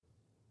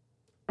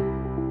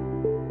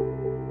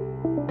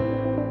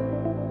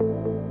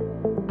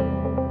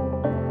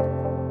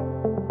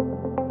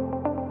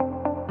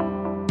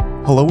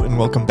Hello and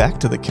welcome back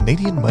to the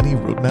Canadian Money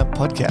Roadmap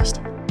Podcast.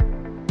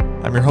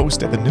 I'm your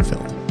host, Evan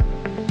Neufeld.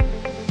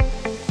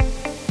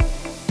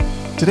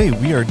 Today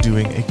we are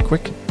doing a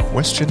quick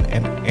question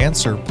and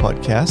answer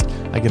podcast.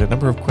 I get a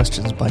number of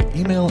questions by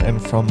email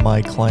and from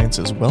my clients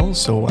as well,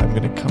 so I'm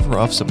going to cover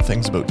off some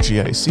things about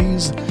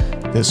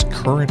GICs, this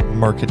current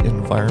market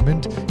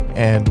environment,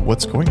 and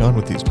what's going on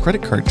with these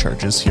credit card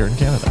charges here in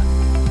Canada.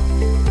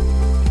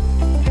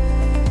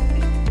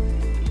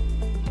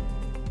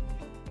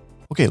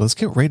 Okay, let's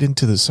get right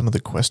into some of the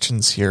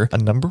questions here. A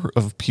number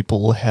of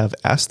people have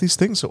asked these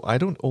things, so I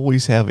don't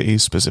always have a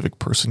specific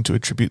person to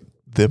attribute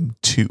them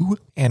to.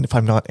 And if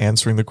I'm not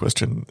answering the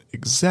question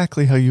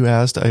exactly how you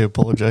asked, I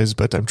apologize,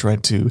 but I'm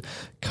trying to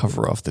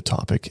cover off the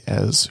topic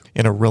as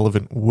in a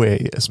relevant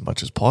way as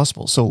much as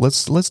possible. So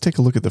let's take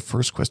a look at the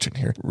first question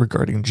here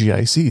regarding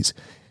GICs.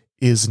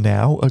 Is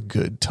now a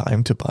good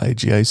time to buy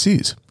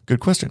GICs? Good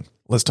question.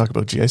 Let's talk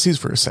about GICs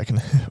for a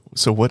second.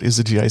 So what is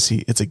a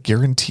GIC? It's a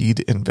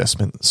guaranteed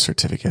investment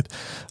certificate.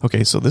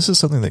 Okay, so this is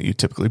something that you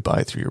typically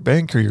buy through your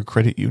bank or your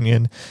credit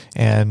union,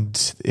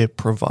 and it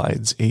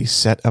provides a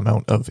set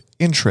amount of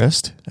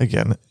interest.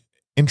 Again,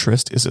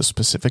 interest is a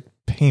specific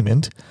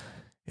payment.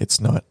 It's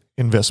not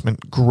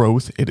investment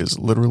growth. It is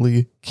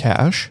literally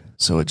cash.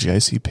 So a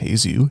GIC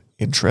pays you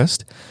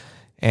interest,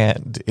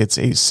 and it's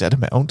a set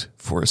amount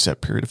for a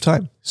set period of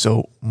time.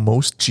 So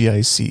most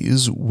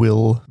GICs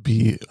will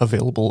be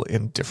available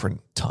in different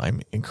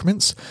time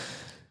increments.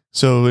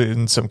 So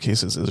in some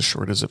cases as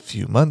short as a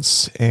few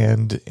months,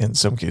 and in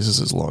some cases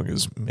as long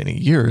as many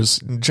years.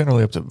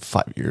 Generally up to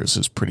 5 years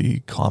is pretty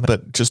common.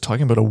 But just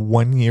talking about a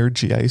 1-year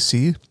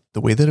GIC,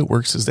 the way that it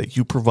works is that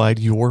you provide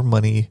your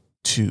money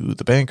to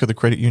the bank or the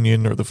credit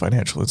union or the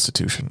financial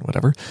institution,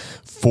 whatever,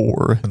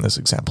 for, in this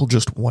example,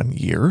 just 1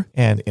 year.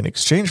 And in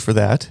exchange for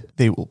that,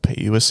 they will pay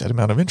you a set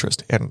amount of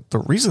interest. And the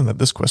reason that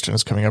this question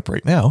is coming up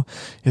right now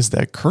is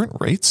that current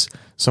rates,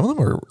 some of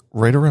them are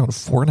right around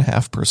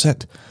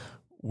 4.5%,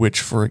 which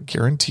for a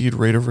guaranteed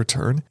rate of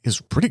return is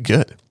pretty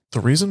good.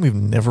 The reason we've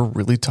never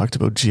really talked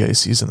about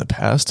GICs in the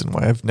past and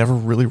why I've never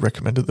really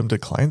recommended them to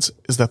clients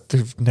is that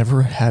they've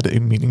never had a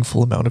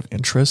meaningful amount of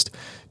interest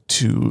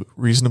to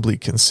reasonably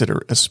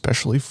consider,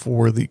 especially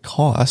for the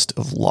cost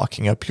of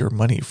locking up your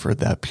money for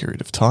that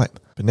period of time.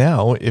 But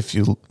now, if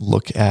you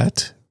look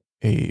at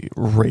a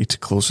rate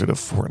closer to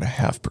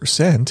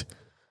 4.5%,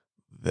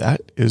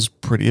 that is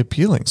pretty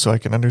appealing. So I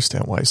can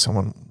understand why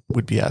someone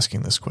would be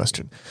asking this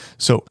question.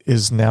 So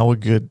is now a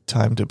good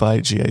time to buy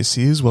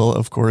GICs? Well,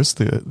 of course,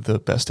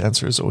 the best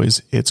answer is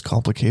always it's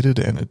complicated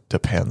and it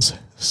depends.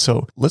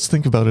 So let's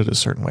think about it a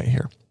certain way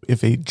here.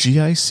 If a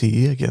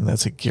GIC, again,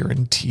 that's a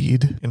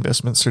guaranteed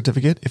investment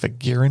certificate, if a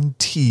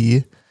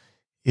guarantee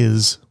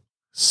is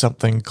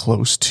something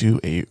close to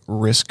a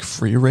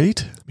risk-free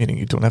rate, meaning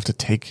you don't have to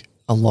take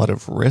a lot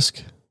of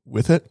risk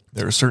with it.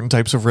 There are certain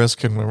types of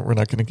risk, and we're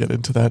not going to get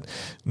into that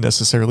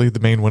necessarily. The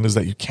main one is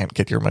that you can't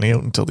get your money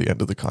out until the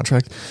end of the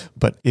contract.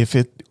 But if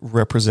it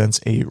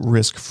represents a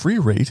risk-free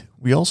rate,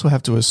 we also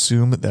have to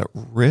assume that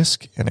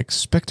risk and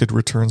expected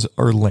returns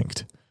are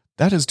linked.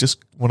 That is just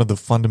one of the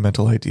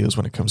fundamental ideas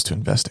when it comes to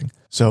investing.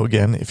 So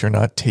again, if you're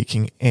not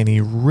taking any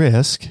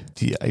risk,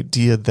 the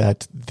idea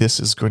that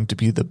this is going to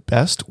be the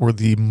best or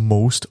the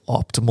most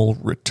optimal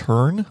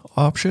return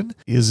option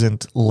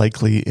isn't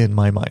likely in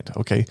my mind.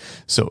 Okay,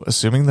 so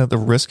assuming that the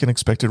risk and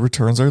expected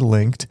returns are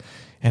linked,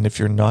 and if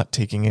you're not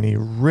taking any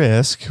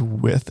risk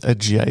with a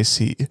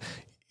GIC,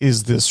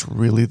 is this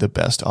really the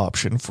best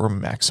option for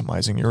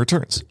maximizing your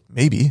returns?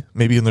 Maybe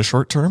in the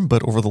short term,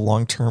 but over the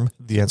long term,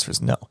 the answer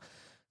is no.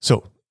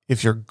 So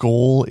if your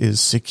goal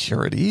is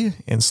security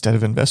instead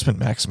of investment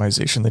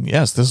maximization, then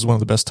yes, this is one of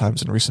the best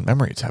times in recent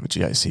memory to have a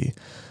GIC.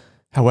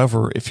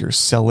 However, if you're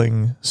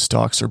selling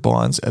stocks or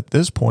bonds at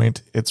this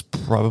point, it's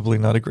probably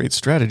not a great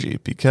strategy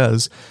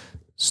because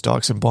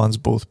stocks and bonds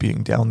both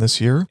being down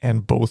this year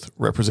and both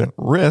represent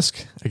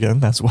risk. Again,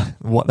 that's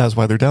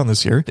why they're down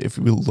this year. If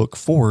we look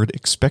forward,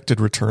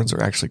 expected returns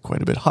are actually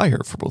quite a bit higher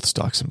for both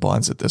stocks and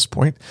bonds at this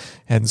point.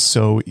 And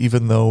so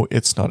even though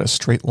it's not a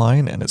straight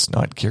line and it's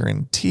not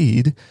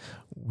guaranteed,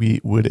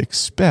 we would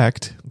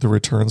expect the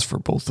returns for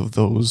both of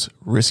those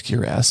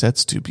riskier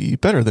assets to be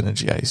better than a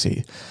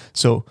GIC.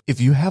 So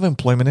if you have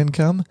employment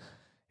income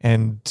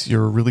and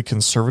you're a really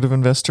conservative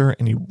investor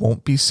and you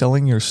won't be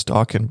selling your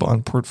stock and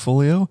bond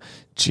portfolio,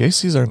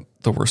 GICs aren't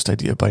the worst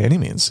idea by any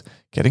means.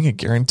 Getting a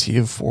guarantee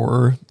of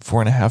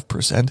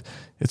 4.5%,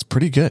 it's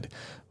pretty good.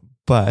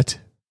 But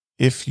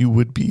if you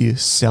would be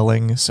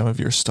selling some of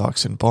your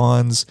stocks and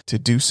bonds to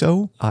do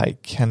so, I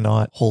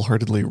cannot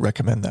wholeheartedly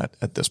recommend that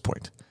at this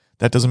point.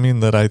 That doesn't mean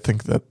that I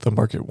think that the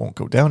market won't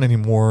go down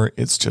anymore.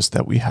 It's just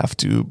that we have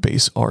to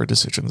base our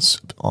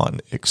decisions on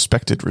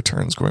expected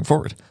returns going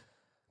forward.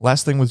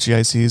 Last thing with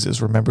GICs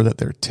is remember that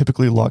they're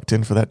typically locked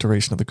in for that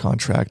duration of the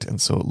contract. And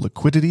so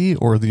liquidity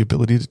or the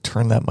ability to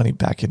turn that money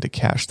back into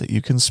cash that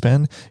you can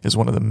spend is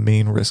one of the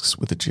main risks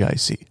with a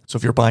GIC. So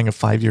if you're buying a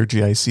 5-year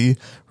GIC,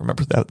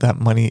 remember that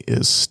that money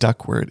is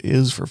stuck where it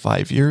is for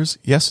 5 years.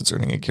 Yes, it's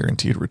earning a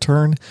guaranteed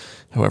return.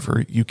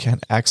 However, you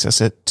can't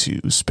access it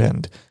to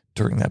spend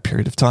during that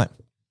period of time.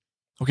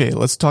 Okay,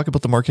 let's talk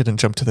about the market and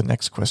jump to the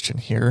next question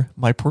here.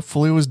 My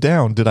portfolio is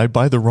down. Did I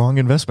buy the wrong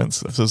investments?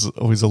 This is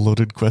always a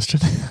loaded question,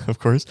 of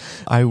course.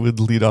 I would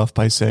lead off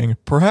by saying,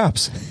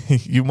 perhaps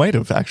you might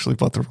have actually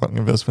bought the wrong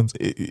investments.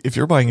 If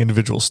you're buying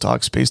individual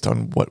stocks based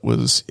on what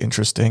was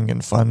interesting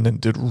and fun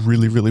and did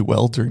really, really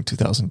well during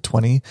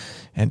 2020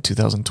 and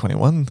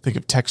 2021, think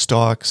of tech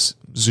stocks,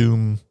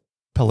 Zoom,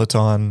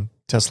 Peloton,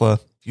 Tesla.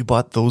 You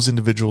bought those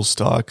individual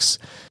stocks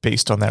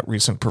based on that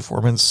recent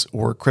performance,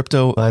 or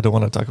crypto. I don't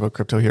want to talk about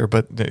crypto here,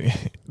 but the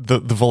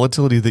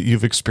volatility that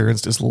you've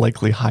experienced is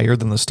likely higher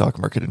than the stock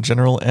market in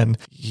general, and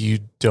you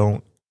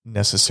don't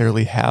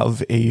necessarily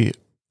have an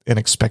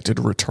expected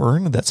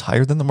return that's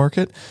higher than the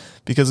market,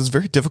 because it's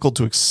very difficult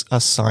to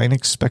assign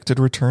expected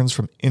returns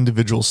from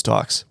individual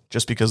stocks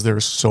just because there are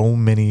so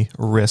many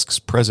risks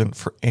present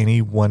for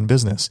any one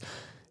business.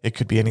 It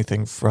could be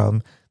anything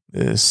from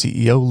the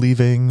CEO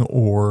leaving,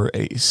 or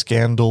a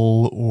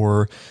scandal,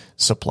 or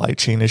supply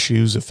chain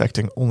issues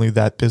affecting only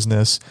that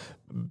business,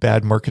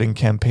 bad marketing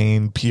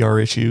campaign, PR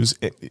issues,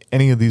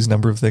 any of these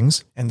number of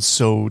things. And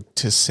so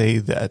to say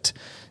that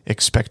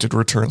expected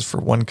returns for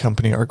one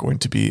company are going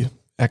to be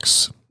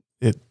X,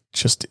 it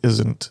just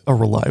isn't a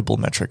reliable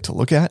metric to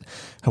look at.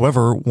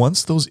 However,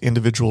 once those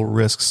individual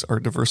risks are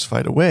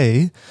diversified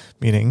away,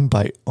 meaning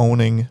by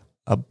owning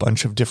a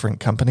bunch of different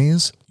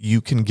companies,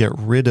 you can get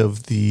rid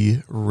of the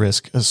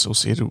risk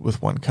associated with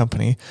one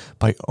company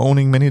by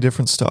owning many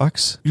different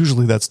stocks.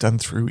 Usually that's done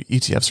through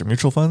ETFs or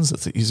mutual funds.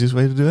 That's the easiest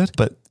way to do it.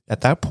 But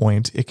at that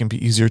point, it can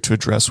be easier to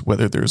address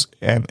whether there's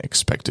an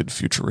expected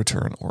future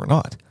return or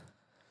not.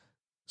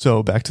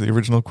 So back to the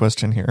original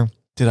question here.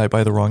 Did I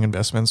buy the wrong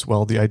investments?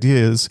 Well, the idea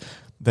is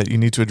that you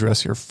need to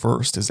address here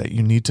first is that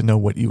you need to know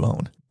what you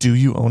own. Do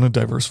you own a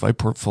diversified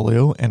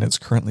portfolio and it's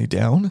currently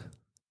down?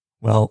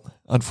 Well,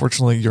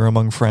 unfortunately, you're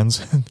among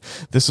friends.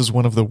 This is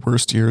one of the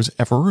worst years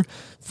ever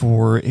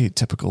for a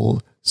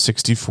typical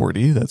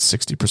 60-40. That's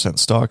 60%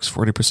 stocks,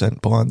 40%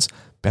 bonds,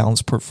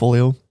 balanced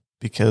portfolio,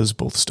 because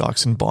both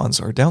stocks and bonds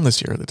are down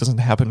this year. That doesn't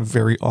happen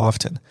very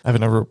often. I have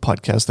another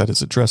podcast that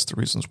has addressed the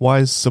reasons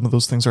why some of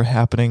those things are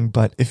happening.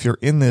 But if you're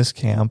in this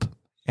camp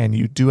and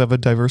you do have a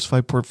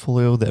diversified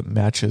portfolio that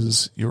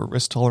matches your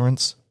risk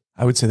tolerance,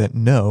 I would say that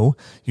no,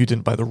 you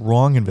didn't buy the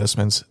wrong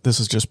investments. This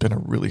has just been a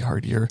really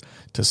hard year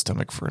to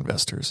stomach for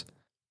investors.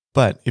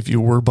 But if you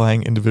were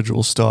buying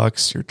individual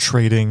stocks, you're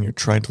trading, you're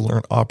trying to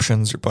learn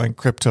options, you're buying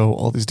crypto,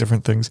 all these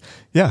different things,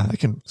 yeah, I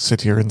can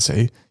sit here and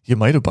say you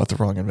might have bought the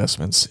wrong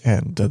investments,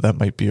 and that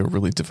might be a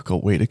really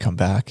difficult way to come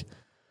back.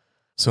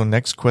 So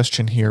next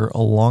question here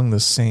along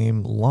the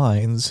same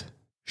lines,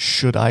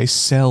 should I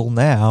sell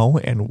now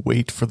and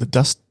wait for the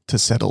dust to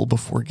settle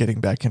before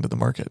getting back into the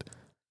market?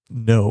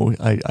 No,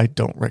 I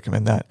don't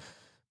recommend that,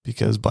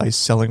 because by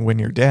selling when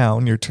you're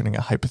down, you're turning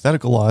a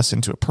hypothetical loss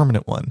into a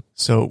permanent one.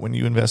 So when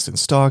you invest in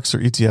stocks or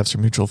ETFs or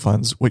mutual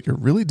funds, what you're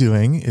really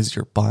doing is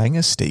you're buying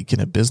a stake in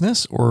a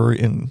business, or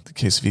in the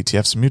case of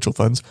ETFs and mutual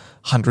funds,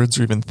 hundreds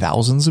or even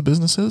thousands of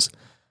businesses.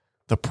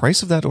 The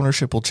price of that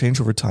ownership will change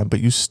over time,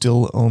 but you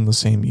still own the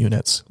same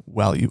units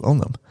while you own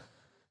them.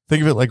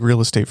 Think of it like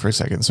real estate for a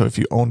second. So if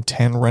you own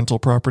 10 rental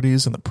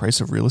properties and the price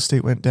of real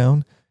estate went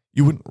down,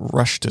 you wouldn't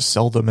rush to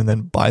sell them and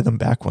then buy them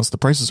back once the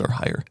prices are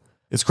higher.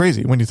 It's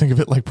crazy. When you think of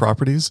it like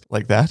properties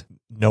like that,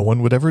 no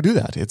one would ever do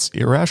that. It's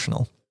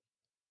irrational.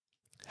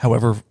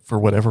 However, for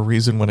whatever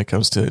reason, when it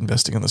comes to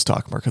investing in the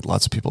stock market,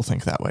 lots of people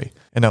think that way.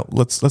 And now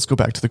let's go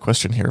back to the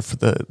question here. For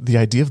the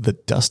idea of the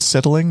dust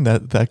settling,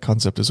 that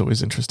concept is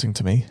always interesting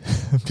to me,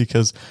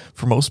 because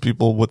for most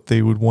people, what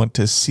they would want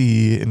to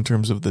see in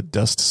terms of the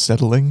dust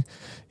settling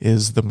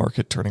is the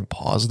market turning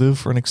positive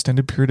for an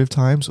extended period of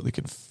time so they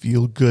can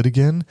feel good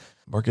again.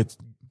 Market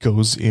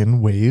goes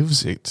in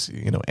waves. It's,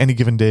 any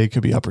given day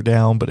could be up or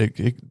down, but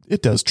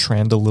it does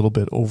trend a little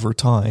bit over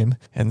time.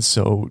 And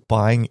so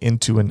buying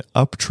into an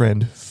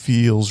uptrend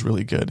feels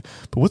really good.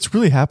 But what's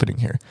really happening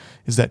here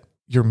is that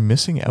you're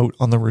missing out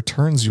on the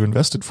returns you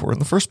invested for in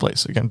the first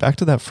place. Again, back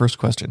to that first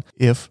question.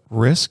 If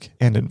risk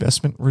and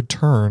investment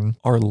return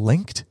are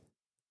linked,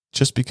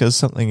 just because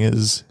something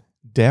is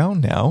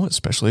down now,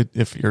 especially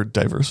if your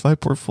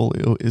diversified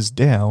portfolio is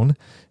down,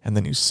 and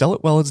then you sell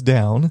it while it's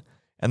down,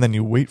 and then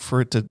you wait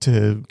for it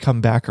to come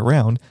back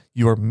around,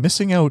 you are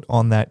missing out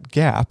on that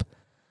gap,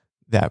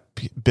 that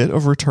bit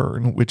of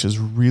return, which is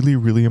really,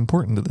 really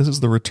important. This is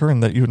the return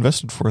that you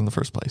invested for in the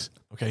first place.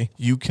 Okay.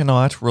 You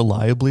cannot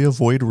reliably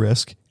avoid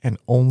risk and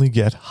only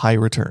get high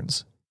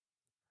returns.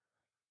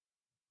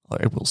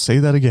 I will say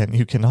that again.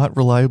 You cannot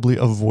reliably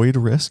avoid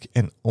risk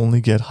and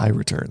only get high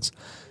returns.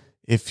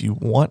 If you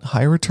want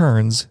high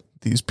returns,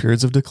 these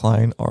periods of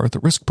decline are the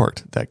risk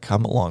part that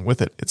come along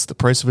with it. It's the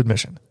price of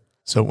admission.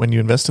 So when you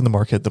invest in the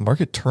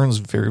market turns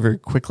very, very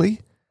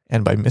quickly.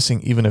 And by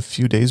missing even a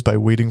few days by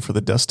waiting for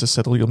the dust to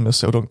settle, you'll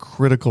miss out on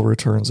critical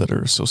returns that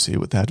are associated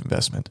with that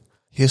investment.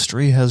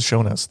 History has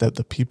shown us that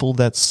the people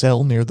that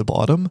sell near the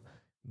bottom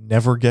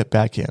never get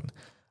back in.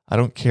 I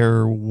don't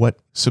care what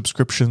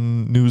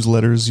subscription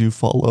newsletters you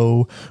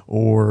follow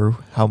or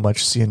how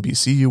much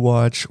CNBC you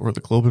watch or the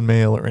Globe and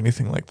Mail or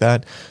anything like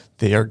that.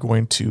 They are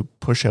going to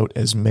push out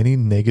as many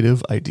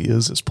negative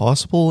ideas as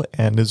possible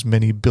and as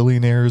many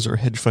billionaires or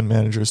hedge fund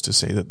managers to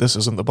say that this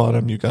isn't the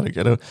bottom, you got to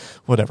get out,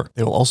 whatever.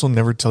 They will also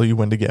never tell you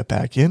when to get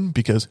back in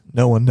because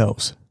no one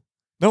knows.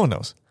 No one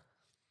knows.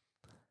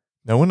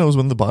 No one knows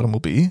when the bottom will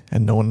be,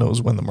 and no one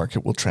knows when the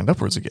market will trend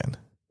upwards again.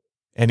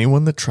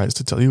 Anyone that tries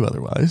to tell you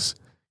otherwise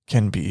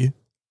can be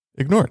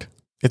ignored.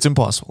 It's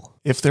impossible.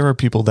 If there are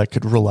people that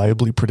could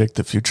reliably predict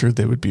the future,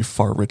 they would be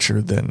far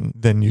richer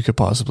than you could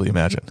possibly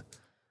imagine.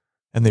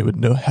 And they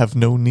would have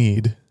no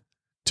need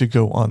to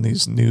go on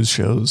these news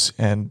shows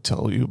and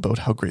tell you about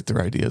how great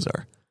their ideas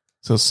are.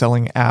 So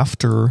selling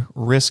after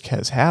risk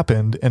has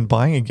happened and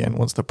buying again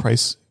once the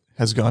price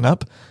has gone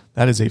up,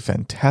 that is a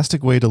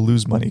fantastic way to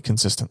lose money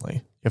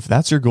consistently. If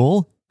that's your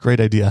goal,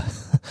 great idea.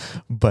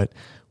 But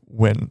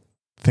when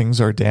things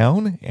are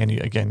down and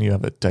you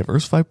have a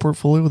diversified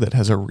portfolio that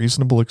has a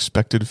reasonable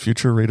expected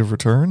future rate of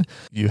return,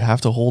 you have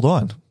to hold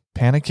on.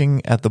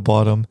 Panicking at the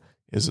bottom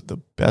is the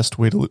best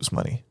way to lose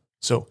money.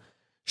 So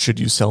should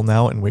you sell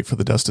now and wait for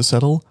the dust to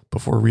settle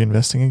before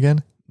reinvesting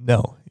again?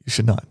 No, you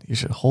should not. You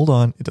should hold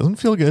on. It doesn't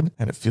feel good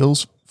and it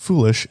feels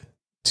foolish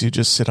to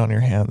just sit on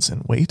your hands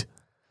and wait,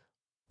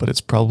 but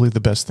it's probably the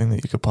best thing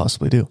that you could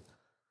possibly do.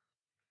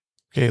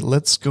 Okay,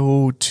 let's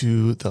go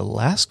to the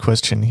last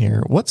question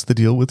here. What's the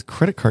deal with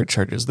credit card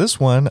charges? This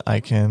one I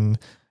can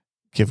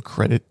give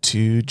credit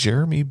to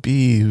Jeremy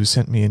B, who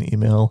sent me an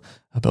email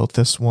about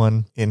this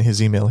one. In his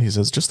email, he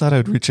says, just thought I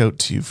would reach out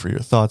to you for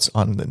your thoughts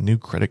on the new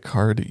credit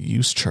card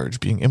use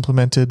charge being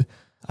implemented.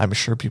 I'm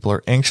sure people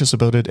are anxious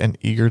about it and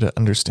eager to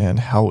understand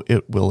how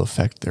it will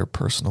affect their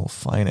personal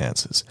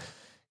finances.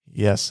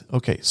 Yes.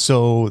 Okay.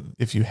 So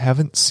if you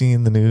haven't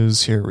seen the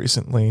news here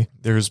recently,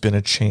 there's been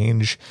a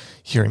change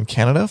here in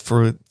Canada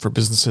for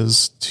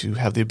businesses to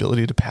have the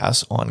ability to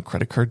pass on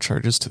credit card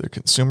charges to their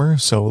consumer.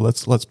 So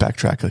let's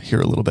backtrack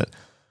here a little bit.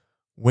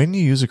 When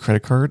you use a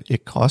credit card,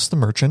 it costs the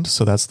merchant,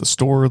 so that's the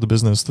store, the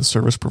business, the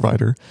service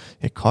provider,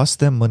 it costs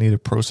them money to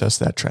process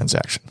that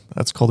transaction.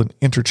 That's called an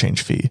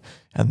interchange fee,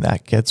 and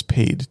that gets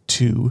paid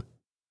to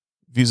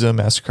Visa,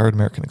 MasterCard,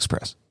 American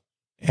Express.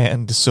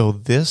 And so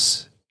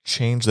this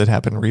change that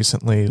happened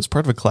recently is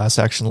part of a class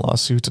action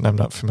lawsuit, and I'm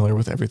not familiar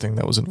with everything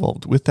that was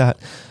involved with that.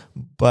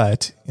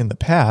 But in the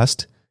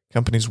past,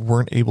 companies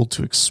weren't able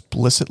to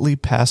explicitly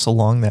pass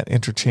along that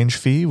interchange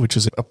fee, which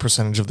is a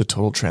percentage of the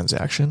total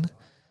transaction.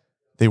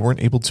 They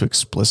weren't able to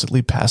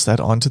explicitly pass that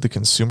on to the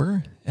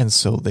consumer, and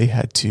so they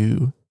had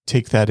to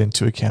take that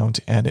into account,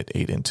 and it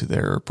ate into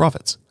their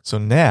profits. So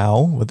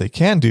now what they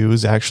can do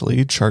is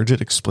actually charge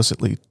it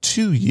explicitly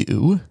to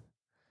you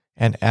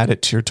and add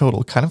it to your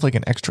total, kind of like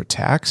an extra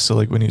tax. So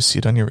like when you see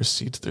it on your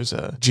receipt, there's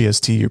a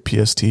GST or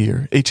PST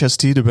or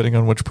HST, depending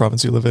on which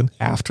province you live in.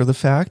 After the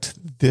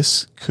fact,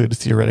 this could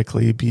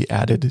theoretically be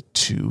added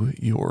to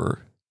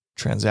your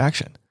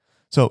transaction.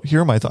 So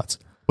here are my thoughts.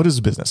 What is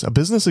a business? A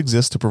business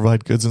exists to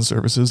provide goods and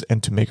services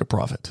and to make a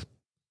profit.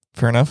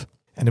 Fair enough.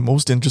 And in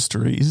most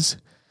industries,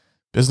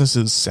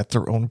 businesses set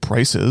their own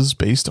prices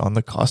based on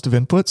the cost of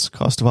inputs,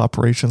 cost of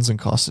operations, and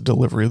cost of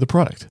delivery of the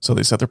product. So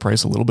they set their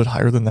price a little bit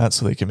higher than that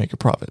so they can make a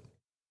profit.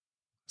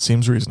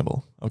 Seems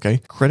reasonable. Okay.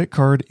 Credit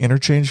card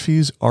interchange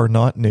fees are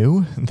not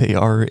new. They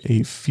are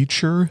a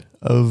feature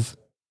of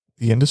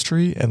the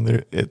industry,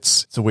 and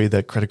it's a way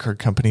that credit card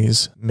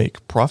companies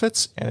make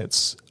profits, and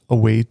it's a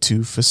way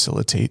to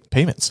facilitate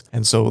payments.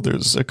 And so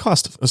there's a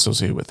cost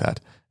associated with that.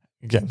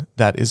 Again,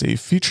 that is a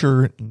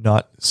feature,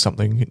 not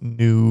something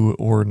new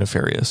or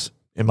nefarious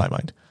in my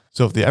mind.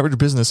 So if the average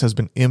business has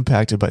been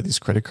impacted by these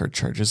credit card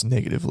charges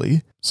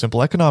negatively,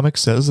 Simple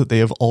Economics says that they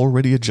have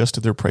already adjusted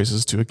their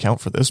prices to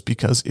account for this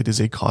because it is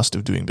a cost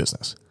of doing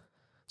business.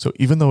 So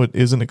even though it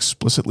isn't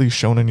explicitly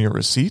shown in your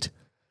receipt,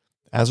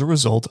 as a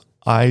result,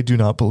 I do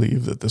not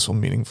believe that this will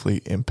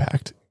meaningfully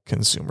impact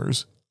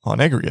consumers on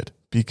aggregate.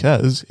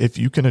 Because if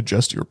you can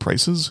adjust your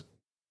prices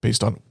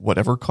based on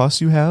whatever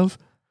costs you have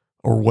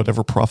or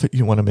whatever profit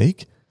you want to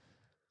make,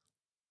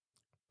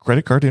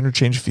 credit card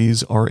interchange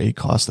fees are a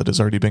cost that has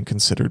already been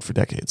considered for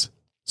decades.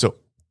 So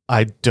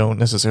I don't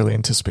necessarily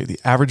anticipate the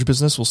average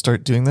business will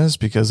start doing this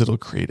because it'll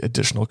create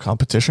additional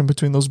competition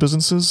between those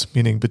businesses,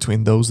 meaning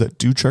between those that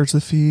do charge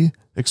the fee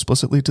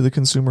explicitly to the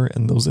consumer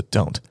and those that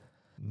don't.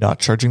 Not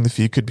charging the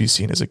fee could be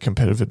seen as a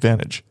competitive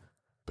advantage.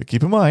 But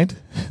keep in mind,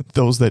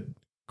 those that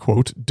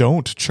quote,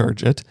 don't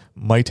charge it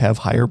might have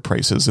higher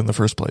prices in the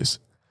first place.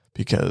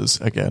 Because,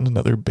 again,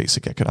 another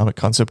basic economic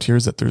concept here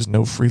is that there's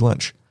no free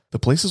lunch. The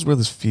places where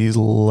this fee is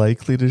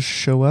likely to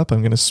show up,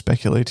 I'm going to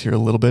speculate here a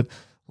little bit,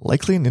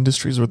 likely in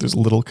industries where there's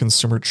little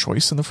consumer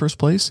choice in the first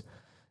place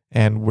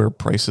and where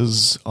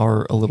prices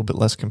are a little bit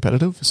less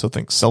competitive. So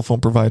think cell phone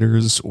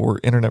providers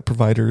or internet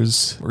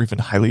providers or even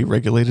highly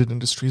regulated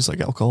industries like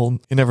alcohol.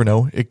 You never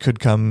know. It could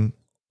come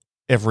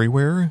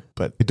everywhere,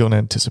 but I don't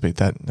anticipate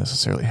that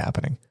necessarily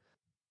happening.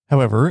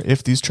 However,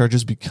 if these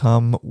charges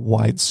become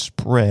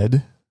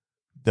widespread,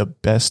 the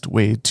best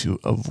way to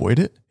avoid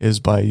it is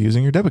by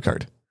using your debit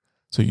card.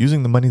 So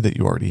using the money that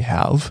you already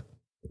have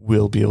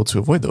will be able to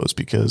avoid those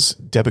because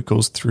debit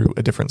goes through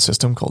a different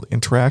system called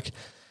Interac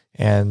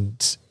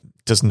and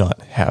does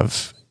not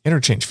have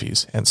interchange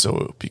fees. And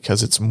so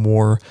because it's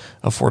more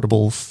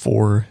affordable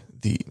for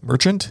the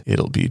merchant,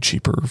 it'll be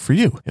cheaper for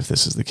you if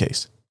this is the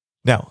case.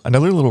 Now,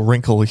 another little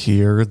wrinkle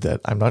here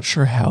that I'm not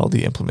sure how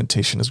the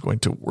implementation is going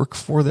to work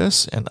for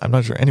this, and I'm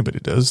not sure anybody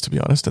does, to be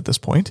honest, at this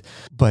point,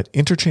 but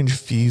interchange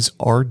fees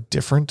are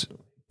different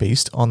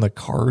based on the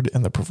card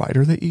and the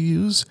provider that you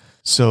use.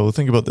 So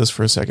think about this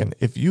for a second.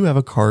 If you have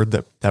a card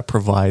that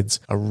provides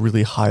a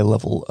really high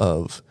level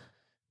of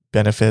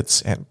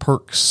benefits and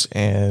perks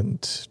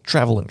and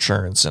travel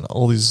insurance and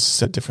all these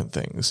different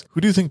things,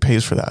 who do you think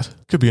pays for that?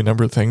 Could be a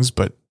number of things,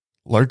 but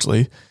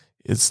largely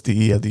it's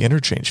the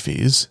interchange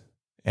fees.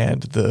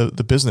 And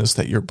the business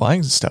that you're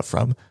buying stuff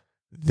from,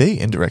 they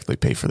indirectly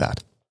pay for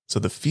that. So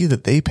the fee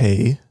that they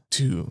pay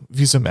to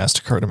Visa,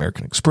 MasterCard,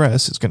 American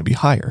Express is going to be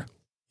higher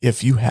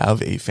if you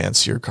have a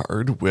fancier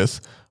card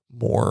with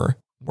more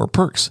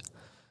perks.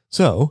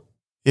 So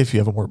if you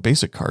have a more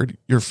basic card,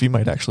 your fee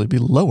might actually be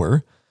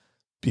lower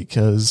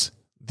because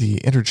the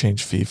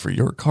interchange fee for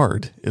your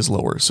card is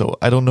lower. So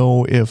I don't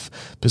know if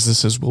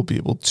businesses will be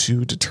able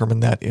to determine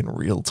that in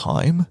real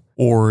time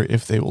or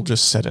if they will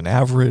just set an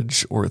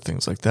average or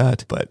things like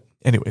that. But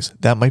anyways,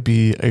 that might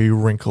be a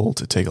wrinkle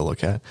to take a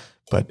look at.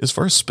 But as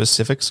far as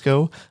specifics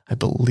go, I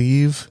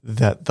believe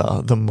that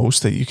the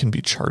most that you can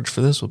be charged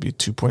for this will be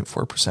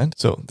 2.4%.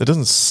 So that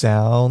doesn't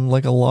sound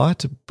like a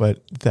lot,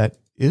 but that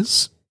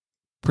is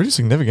pretty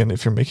significant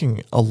if you're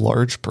making a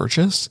large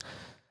purchase.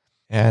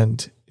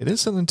 And it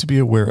is something to be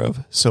aware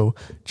of. So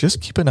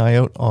just keep an eye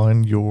out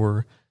on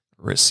your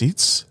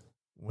receipts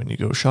when you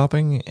go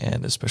shopping,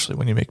 and especially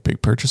when you make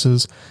big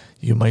purchases,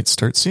 you might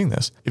start seeing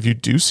this. If you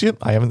do see it,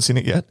 I haven't seen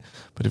it yet,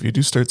 but if you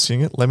do start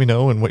seeing it, let me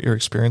know and what your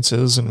experience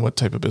is and what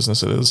type of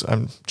business it is.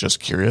 I'm just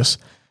curious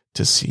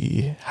to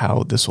see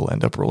how this will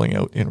end up rolling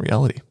out in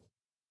reality.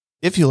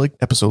 If you like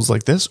episodes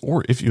like this,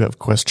 or if you have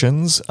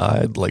questions,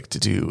 I'd like to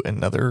do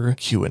another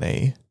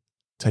Q&A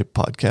type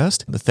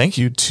podcast. And thank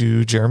you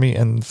to Jeremy,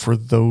 and for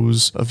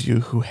those of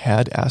you who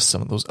had asked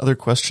some of those other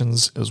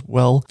questions as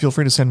well, feel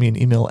free to send me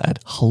an email at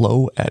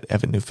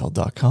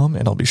hello@evanneufeld.com,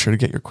 and I'll be sure to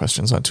get your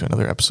questions onto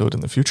another episode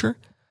in the future.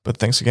 But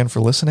thanks again for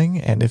listening,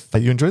 and if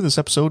you enjoyed this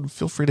episode,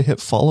 feel free to hit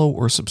follow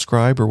or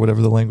subscribe or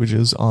whatever the language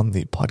is on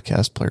the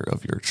podcast player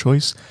of your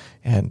choice,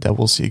 and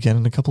we'll see you again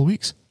in a couple of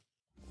weeks.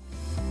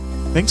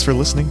 Thanks for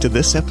listening to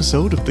this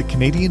episode of the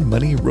Canadian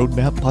Money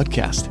Roadmap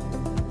Podcast.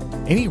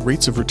 Any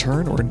rates of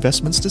return or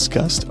investments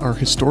discussed are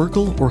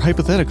historical or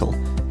hypothetical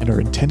and are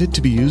intended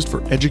to be used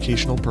for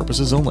educational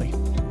purposes only.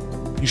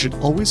 You should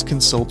always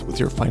consult with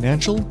your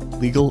financial,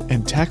 legal,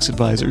 and tax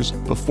advisors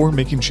before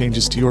making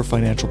changes to your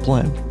financial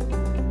plan.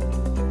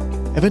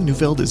 Evan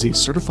Neufeld is a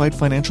certified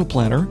financial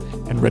planner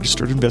and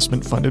registered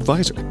investment fund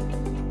advisor.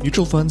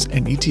 Mutual funds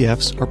and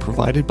ETFs are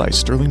provided by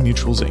Sterling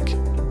Mutuals, Inc.